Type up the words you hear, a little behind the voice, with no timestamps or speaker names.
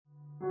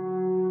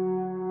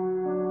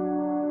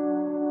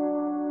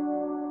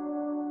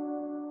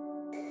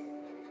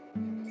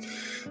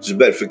This is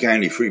Bedford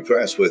County Free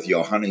Press with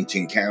your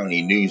Huntingdon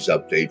County news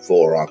update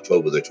for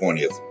October the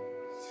 20th.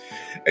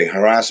 A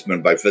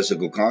harassment by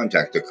physical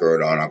contact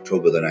occurred on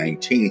October the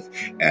 19th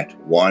at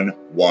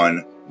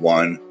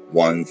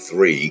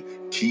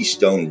 11113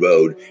 Keystone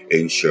Road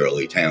in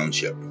Shirley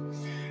Township.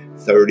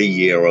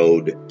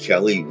 30-year-old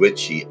Kelly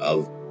Ritchie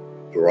of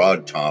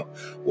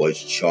Broadtop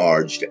was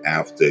charged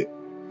after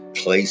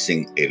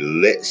placing a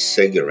lit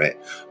cigarette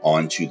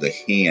onto the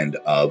hand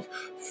of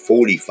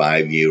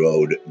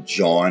 45-year-old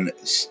John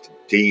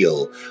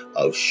Steele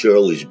of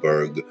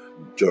Shirleysburg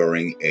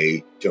during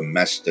a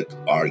domestic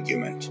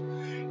argument.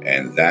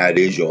 And that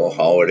is your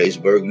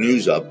Hollidaysburg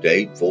news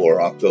update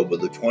for October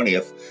the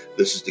 20th.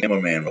 This is the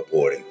cameraman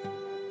reporting.